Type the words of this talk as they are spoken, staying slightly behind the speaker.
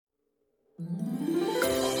We're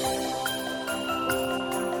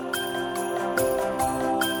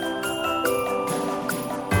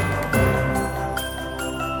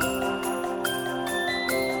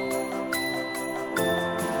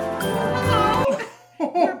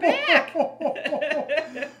back.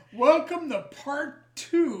 Welcome to part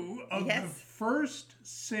 2 of Yes. the first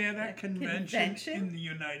Santa convention in the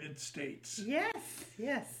United States. Yes.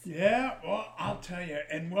 Yeah, well, I'll tell you.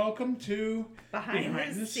 And welcome to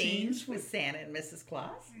Behind the scenes with Santa and Mrs.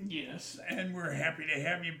 Claus. Yes, and we're happy to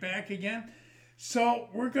have you back again. So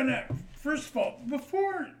we're going to, first of all,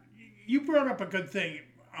 before you brought up a good thing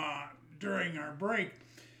during our break,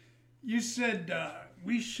 you said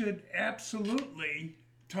we should absolutely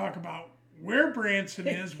talk about where Branson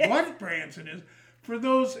is, what Branson is, for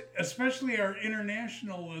those, especially our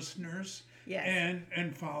international listeners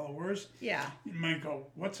and followers. Yeah. You might go,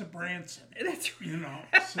 what's a Branson? That's right. You know,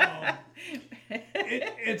 so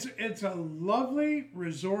it's a lovely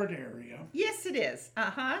resort area. Yes, it is.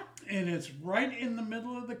 Uh-huh. And it's right in the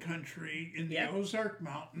middle of the country in the Ozark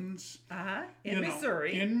Mountains. Uh-huh. In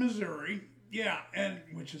Missouri. Yeah, and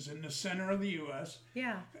which is in the center of the U.S.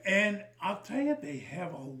 Yeah. And I'll tell you, they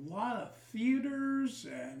have a lot of theaters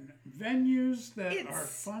and venues that are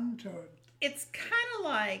fun to. It's kind of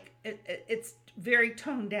like, it's very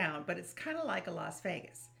toned down, but it's kind of like a Las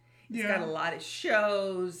Vegas. It's got a lot of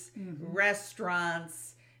shows,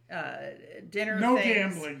 restaurants, dinner no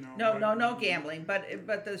things. Gambling, No gambling,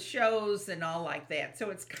 but the shows and all like that. So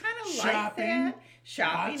it's kind of like that.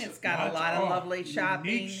 Shopping. It's got a lot of lovely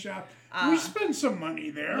shopping. We spent some money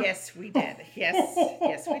there. Yes, we did.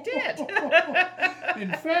 Yes, we did.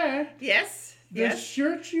 In fact, the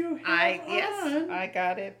shirt you have on, I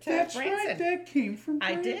got it. That's Branson. right. That came from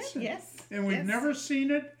Branson. I did. Yes. And we've never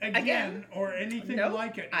seen it again or anything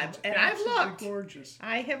like it. I've looked. Gorgeous.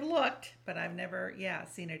 I have looked, but I've never,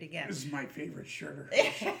 seen it again. This is my favorite shirt.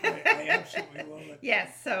 I absolutely love it.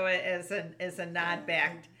 Yes. So as a nod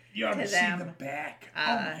back you ought to to them. see the back.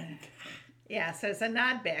 Oh my God. Yeah, so as a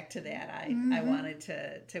nod back to that, I wanted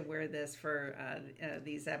to wear this for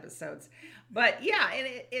these episodes, but yeah, and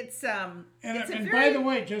it's and by the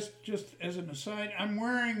way, just as an aside, I'm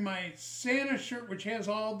wearing my Santa shirt, which has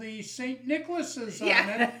all the St. Nicholases on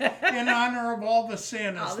it, in honor of all the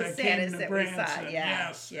Santas came to Branson.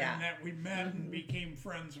 Yes, and that we met and became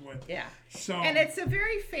friends with. Yeah. So and it's a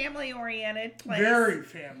very family-oriented place. Very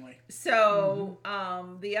family. So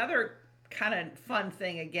the other kind of fun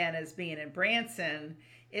thing again as being in Branson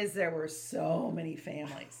is there were so many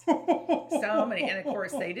families, so many, and of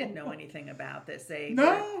course they didn't know anything about this. They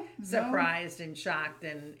were surprised and shocked,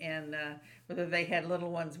 and whether they had little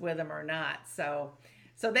ones with them or not. So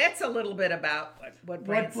that's a little bit about what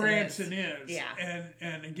Branson is. Yeah,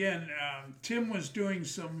 and again, Tim was doing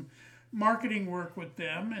some marketing work with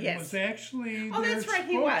them, and was actually their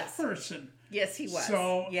spokesperson. Yes, he was.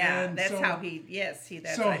 So, that's how he. Yes, he.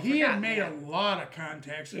 That's so he had made a lot of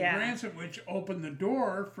contacts in Branson, which opened the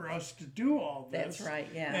door for us to do all this. That's right.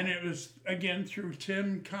 Yeah. And it was again through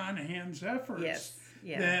Tim Conahan's efforts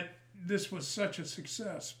that this was such a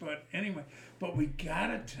success. But anyway, we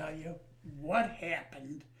gotta tell you what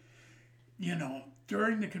happened.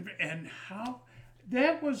 During the convention and how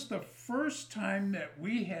that was the first time that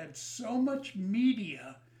we had so much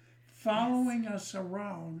media following us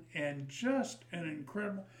around, and just an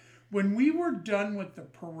incredible. When we were done with the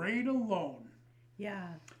parade alone,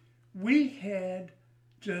 we had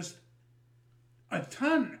just a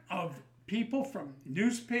ton of people from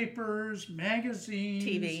newspapers,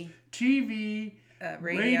 magazines, TV,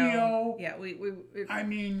 radio. Yeah, we I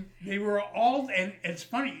mean, they were all, and it's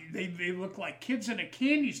funny, they look like kids in a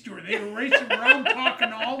candy store. They were racing around talking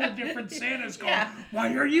to all the different Santas going,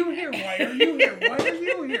 why are you here? Why are you here? Why are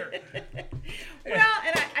you here? Well,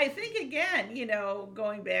 and I think, again,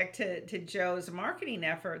 going back to Joe's marketing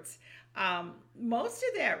efforts, most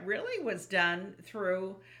of that really was done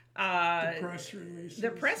through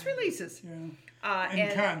the press releases. Yeah.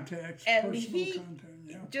 And contacts, personal contact.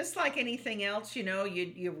 Yeah. Just like anything else,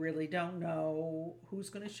 you really don't know who's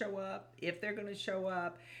going to show up, if they're going to show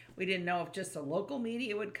up. We didn't know if just the local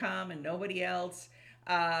media would come and nobody else.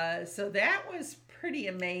 So that was pretty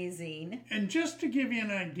amazing. And just to give you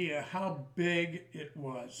an idea how big it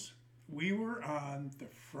was, we were on the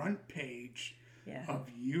front page of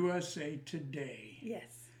USA Today.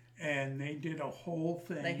 Yes. And they did a whole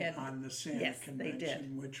thing on the Santa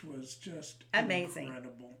convention, which was just amazing,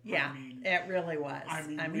 incredible. Yeah, I mean, it really was.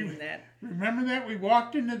 Remember that we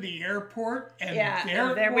walked into the airport and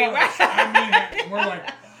there we were. We're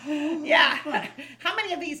like, yeah. How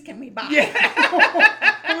many of these can we buy? Yeah.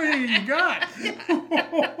 What do you got?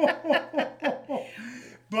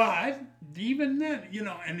 But even then,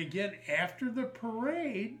 and again, after the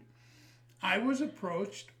parade, I was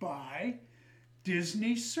approached by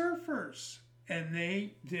Disney surfers, and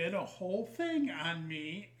they did a whole thing on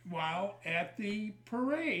me while at the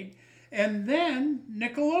parade. And then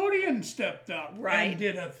Nickelodeon stepped up and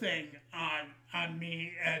did a thing on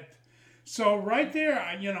me so right there,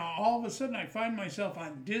 all of a sudden I find myself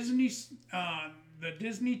on the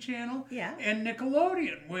Disney Channel and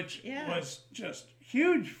Nickelodeon, which was just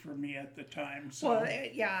huge for me at the time. So. Well,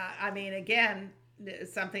 yeah, I mean, again,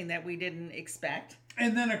 something that we didn't expect.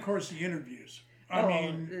 And then, of course, the interviews. I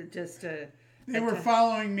mean, just they were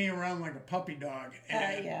following me around like a puppy dog.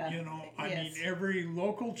 And, I mean, every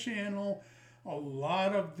local channel, a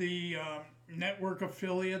lot of the network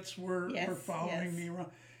affiliates were following me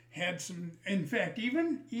around. Had some, in fact,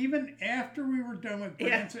 even after we were done with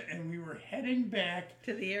Branson and we were heading back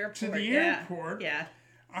to the airport,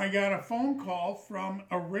 I got a phone call from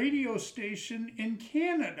a radio station in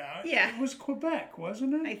Canada. Yeah. It was Quebec,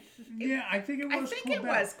 wasn't it? I think it was Quebec. I think it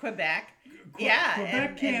was Quebec.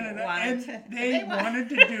 Quebec, Canada. And they wanted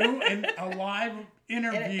to do a live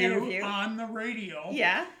interview on the radio.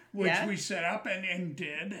 Yeah. Which we set up and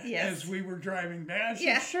did as we were driving back. I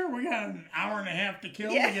said, sure, we got an hour and a half to kill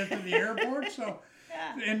to get to the airport. So,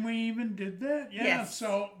 and we even did that. Yeah. Yes.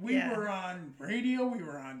 So we were on radio, we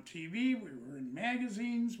were on TV, we were in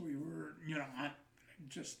magazines, we were,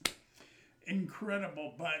 just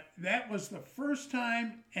incredible. But that was the first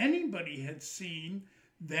time anybody had seen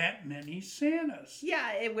that many Santas.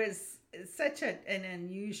 Yeah, it was such an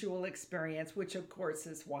unusual experience, which of course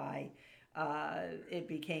is why it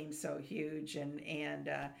became so huge, and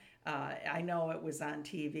I know it was on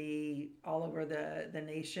TV all over the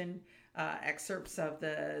nation, excerpts of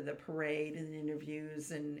the parade and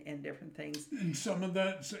interviews and different things. And some of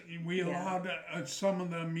we allowed some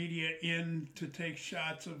of the media in to take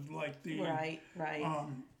shots of like the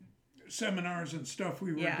seminars and stuff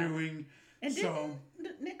we were doing. And didn't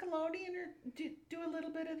Nickelodeon do a little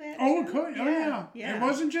bit of that? Oh, too? Yeah. It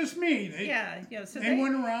wasn't just me. They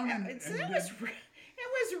went around and it was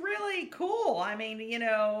really cool. I mean,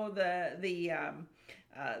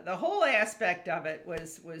 the whole aspect of it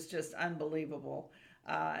was just unbelievable.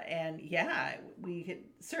 And we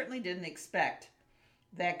certainly didn't expect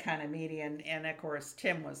that kind of media, and of course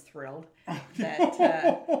Tim was thrilled that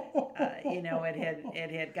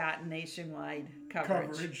it had gotten nationwide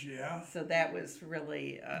coverage. So that was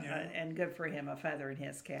really and good for him, a feather in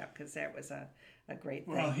his cap, because that was a great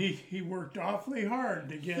thing. Well, he worked awfully hard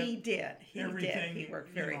to get everything. He worked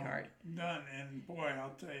very hard done, and boy, I'll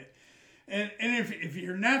tell you. And if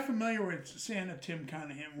you're not familiar with Santa Tim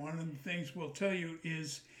Conahan, one of the things we'll tell you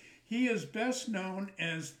is he is best known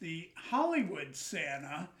as the Hollywood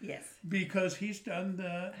Santa. Yes. Because he's done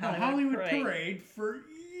the Hollywood Parade for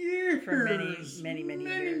years. For many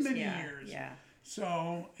years. Yeah.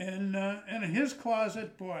 So, and his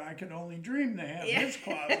closet, boy, I could only dream to have his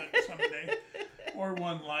closet someday. Or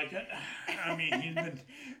one like it. I mean,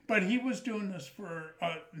 but he was doing this for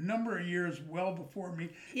a number of years well before me.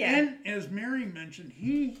 Yeah. And as Mary mentioned,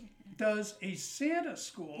 he does a Santa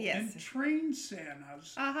school and trains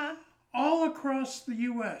Santas all across the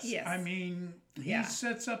U.S. Yes. I mean, he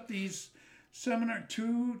sets up these seminar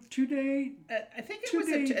two-day. I think it was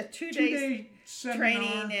a two-day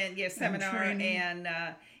training and seminar, and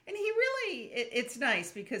he really it's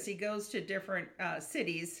nice because he goes to different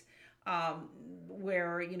cities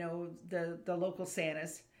where the local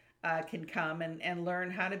Santas can come and learn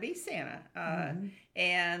how to be Santa.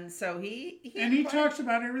 And so he talks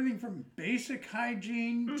about everything from basic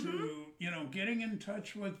hygiene to, getting in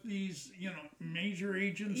touch with these, major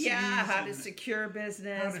agencies. Yeah, how to secure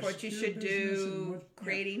business, what you should do,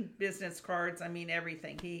 creating business cards. I mean,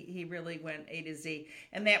 everything. He really went A to Z.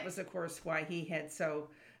 And that was, of course, why he had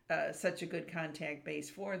such a good contact base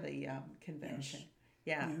for the convention.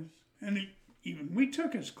 Yes. Yeah. Yes. And even we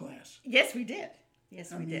took his class. Yes, we did.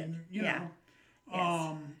 Yes, we did. Yes.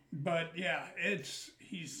 But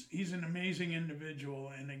he's an amazing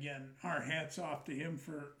individual, and again, our hats off to him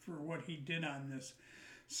for what he did on this.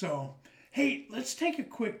 So, hey, let's take a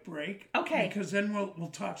quick break. Okay. Because then we'll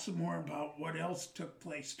talk some more about what else took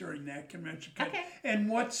place during that convention. Okay. And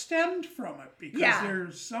what stemmed from it, because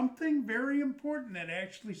there's something very important that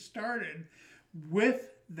actually started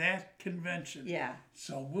with that convention. Yeah.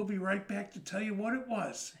 So we'll be right back to tell you what it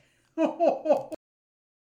was.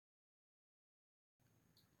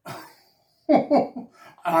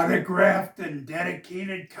 Autographed and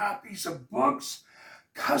dedicated copies of books,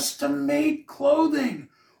 custom-made clothing,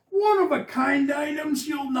 one-of-a-kind items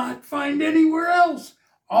you'll not find anywhere else,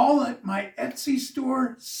 all at my Etsy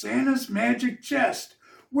store, Santa's Magic Chest,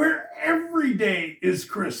 where every day is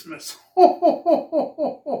Christmas. Ho, ho, ho, ho,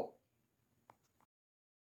 ho, ho.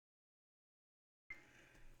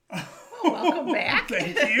 Welcome back.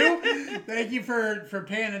 Thank you. Thank you for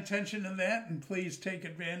paying attention to that, and please take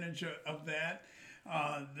advantage of that.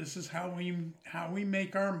 This is how we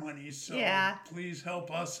make our money, so please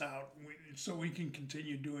help us out so we can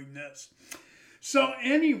continue doing this. So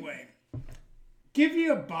anyway, give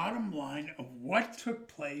you a bottom line of what took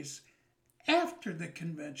place after the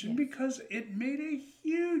convention, because it made a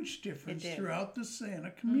huge difference throughout the Santa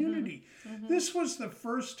community. This was the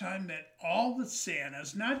first time that all the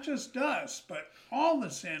Santas, not just us, but all the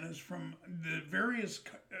Santas from the various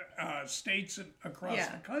states across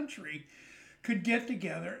the country, could get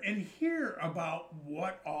together and hear about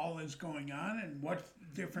what all is going on and what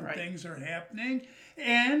different things are happening.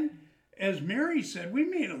 And as Mary said, we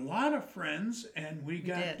made a lot of friends, and we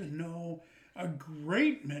got to know a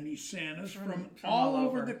great many Santas from all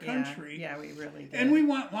over the country. Yeah, we really did. And we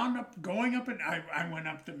wound up going up, and I went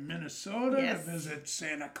up to Minnesota to visit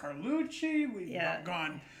Santa Carlucci. We've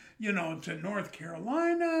gone, to North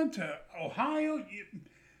Carolina, to Ohio.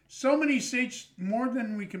 So many states, more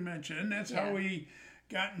than we can mention. That's how we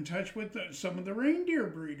got in touch with some of the reindeer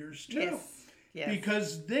breeders, too. Yes.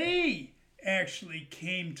 Because they actually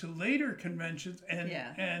came to later conventions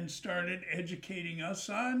and started educating us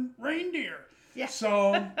on reindeer. Yeah.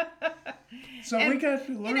 So we got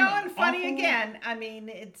to learn. And funny again, I mean,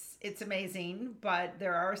 it's amazing, but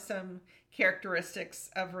there are some characteristics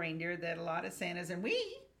of reindeer that a lot of Santas and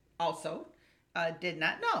we also did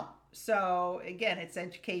not know. So again, it's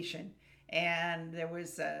education, and it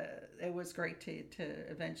was great to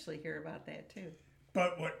eventually hear about that too.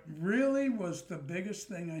 But what really was the biggest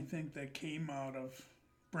thing, I think, that came out of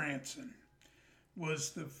Branson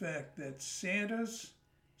was the fact that Santas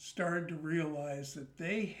started to realize that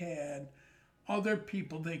they had other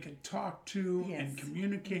people they could talk to and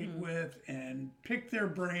communicate with and pick their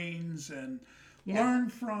brains and learn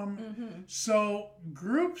from. So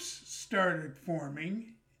groups started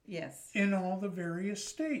forming in all the various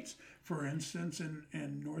states. For instance,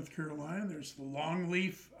 in North Carolina, there's the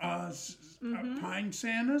longleaf pine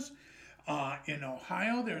Santas. In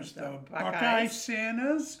Ohio, there's the Buckeye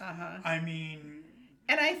Santas. I mean...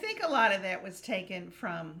 And I think a lot of that was taken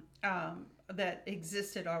from, that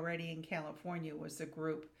existed already in California, was a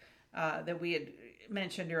group that we had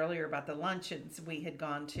mentioned earlier about the luncheons we had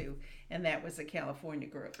gone to, and that was a California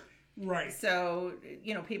group. Right. So,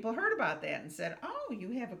 people heard about that and said, oh,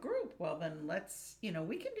 you have a group. Well, then let's,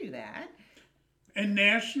 we can do that. And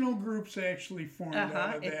national groups actually formed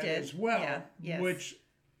out of that as well, which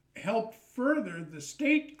helped further the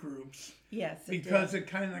state groups. Yes, because it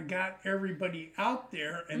kind of got everybody out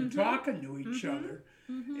there and talking to each other.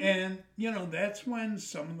 And, that's when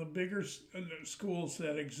some of the bigger schools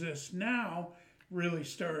that exist now really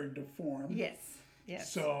started to form. Yes.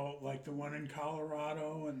 So, like the one in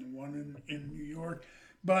Colorado and the one in New York.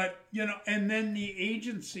 But, and then the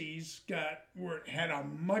agencies had a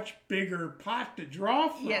much bigger pot to draw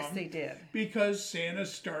from. Yes, they did. Because Santa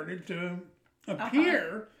started to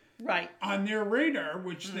appear on their radar,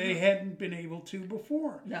 which they hadn't been able to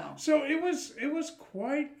before. No. So it was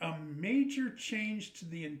quite a major change to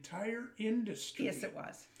the entire industry. Yes, it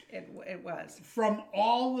was. It was. From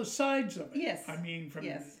all the sides of it. Yes. I mean, from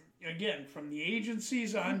the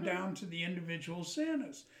agencies on down to the individual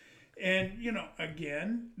Santas. And,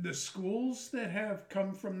 again, the schools that have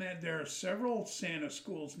come from that, there are several Santa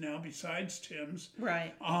schools now besides Tim's.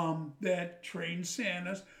 Right. That train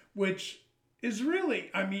Santas, which is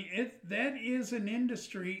really, that is an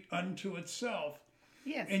industry unto itself.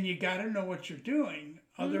 Yes. And you got to know what you're doing.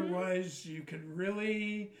 Otherwise, you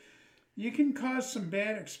can cause some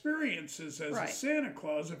bad experiences as a Santa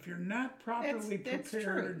Claus if you're not properly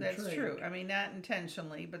prepared. That's true. I mean, not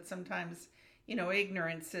intentionally, but sometimes,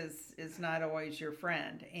 ignorance is not always your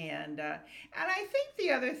friend. And I think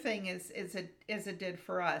the other thing is it did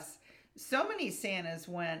for us. So many Santas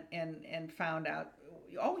went and found out,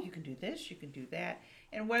 oh, you can do this, you can do that.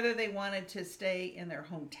 And whether they wanted to stay in their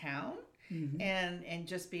hometown and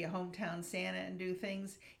just be a hometown Santa and do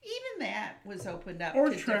things, even that was opened up to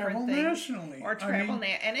different things. Nationally. Or travel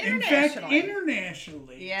and internationally. In fact,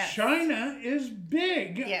 internationally, China is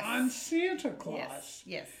big on Santa Claus.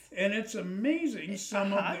 Yes. And it's amazing.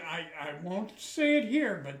 Some of I won't say it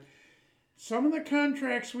here, but some of the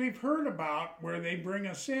contracts we've heard about where they bring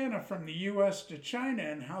a Santa from the U.S. to China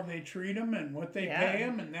and how they treat them and what they pay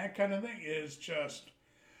them and that kind of thing is just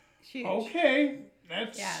huge. Okay.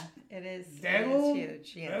 It is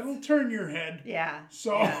huge. Yes. That'll turn your head. Yeah.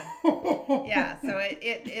 So so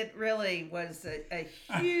it really was a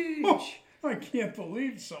huge I can't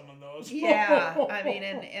believe some of those. Yeah, I mean,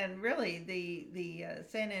 and really, the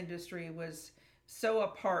Santa industry was so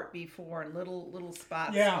apart before, in little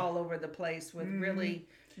spots all over the place with really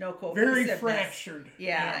no cohesiveness. Very fractured.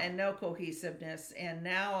 Yeah, and no cohesiveness. And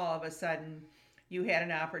now all of a sudden, you had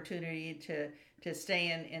an opportunity to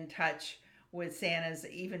stay in touch with Santas,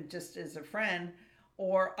 even just as a friend,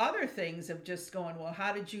 or other things of just going, well,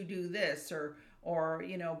 how did you do this? Or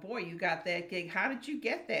boy, you got that gig. How did you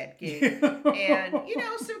get that gig? And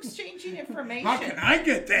so exchanging information. How can I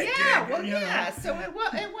get that gig? Yeah, well, yeah. So it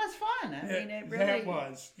was fun. I mean, it really. That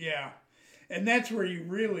was, yeah. And that's where you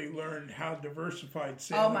really learned how diversified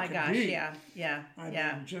Santa could be. Oh my gosh, yeah. I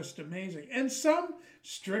mean, just amazing. And some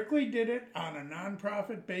strictly did it on a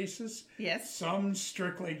nonprofit basis. Yes. Some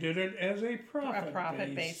strictly did it as a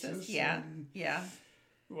profit basis. Yeah, and, yeah.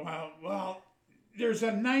 Well, there's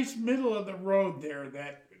a nice middle of the road there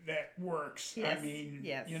that works. Yes. I mean,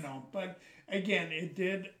 yes. But again, it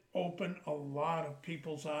did open a lot of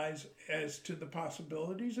people's eyes as to the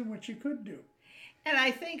possibilities and what you could do. And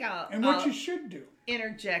I think what you should do.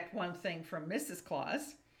 Interject one thing from Mrs.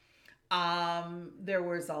 Claus. There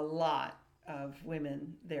was a lot of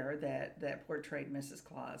women there that portrayed Mrs.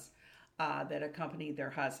 Claus, that accompanied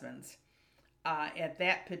their husbands. At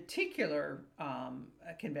that particular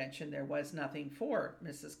convention, there was nothing for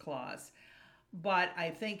Mrs. Claus. But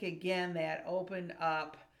I think, again, that opened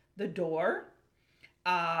up the door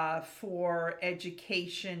for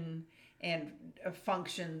education and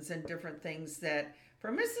functions and different things that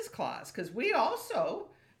for Mrs. Claus, because we also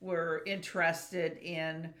were interested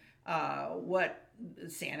in what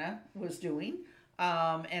Santa was doing.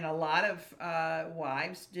 And a lot of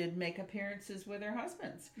wives did make appearances with their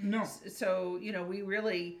husbands. No. So, we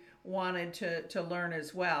really wanted to learn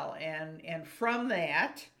as well. And from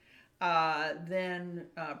that, then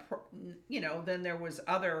there was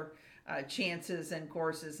other chances and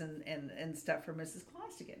courses and stuff for Mrs.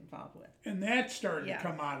 Claus to get involved with. And that started to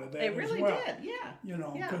come out of that as well. It really did,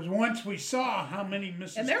 yeah. Because once we saw how many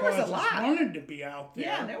Mrs. Clauses wanted to be out there.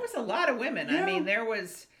 Yeah, there was a lot of women. Yeah. I mean, there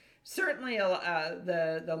was certainly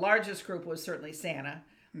the largest group was certainly Santa.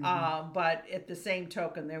 But at the same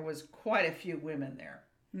token, there was quite a few women there.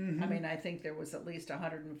 I mean, I think there was at least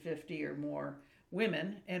 150 or more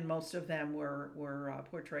women, and most of them were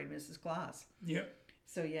portrayed Mrs. Claus. Yep.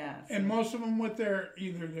 So yeah. And most of them with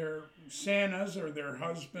either their Santas or their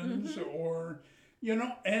husbands or,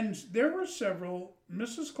 and there were several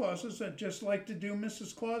Mrs. Clauses that just like to do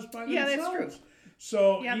Mrs. Claus by themselves. Yeah, that's true.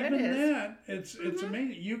 So even that, it's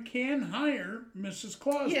amazing. You can hire Mrs.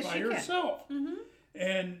 Claus by yourself.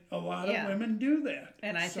 And a lot of women do that.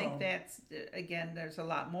 And I think that's, again, there's a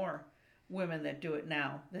lot more women that do it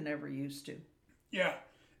now than ever used to. Yeah.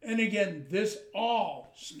 And again, this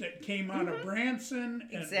all came out of Branson.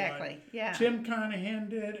 And exactly. Tim Conahan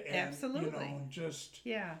did. And, absolutely. Just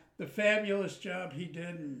the fabulous job he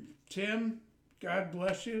did. And Tim, God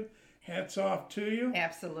bless you. Hats off to you.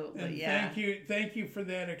 Absolutely. And thank you for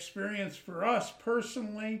that experience for us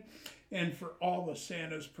personally and for all the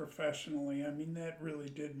Santas professionally. I mean, that really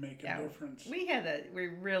did make a difference. We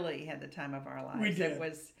really had the time of our lives. We did.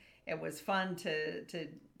 It was fun to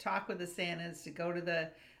talk with the Santas, to go to the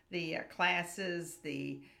classes,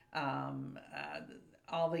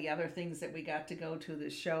 all the other things that we got to go to, the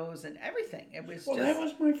shows and everything. It was that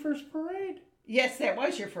was my first parade. Yes, that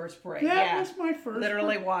was your first parade. That was my first.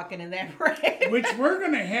 Literally walking in that parade. Which we're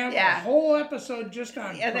going to have a whole episode just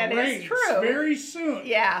on parades that is true. Very soon.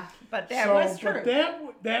 Yeah, but that was true.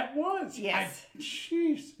 But that was. Yes.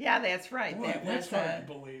 Jeez. Yeah, that's right. Boy, that's hard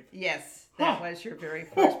to believe. Yes, that was your very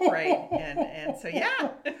first parade. and so,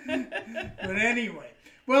 yeah. But anyway.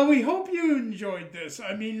 Well, we hope you enjoyed this.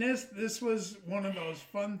 I mean, this was one of those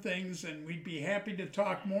fun things, and we'd be happy to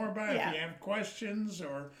talk more about it if you have questions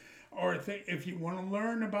or if you want to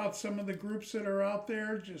learn about some of the groups that are out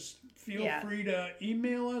there. Just feel free to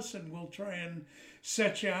email us, and we'll try and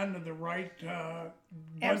set you on to the right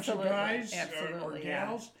bunch of guys or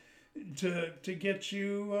gals to get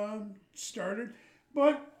you started.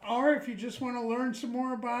 Or if you just want to learn some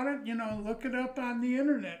more about it, look it up on the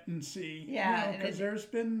internet and see. Yeah. Because there's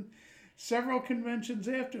been several conventions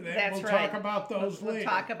after that. That's we'll right. talk about those later. We'll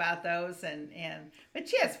talk about those.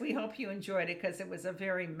 But yes, we hope you enjoyed it because it was a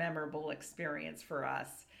very memorable experience for us.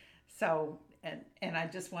 So, and I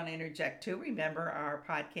just want to interject too. Remember, our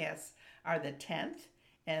podcasts are the 10th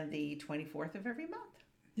and the 24th of every month.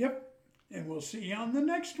 Yep. And we'll see you on the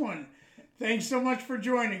next one. Thanks so much for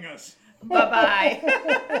joining us. Bye-bye.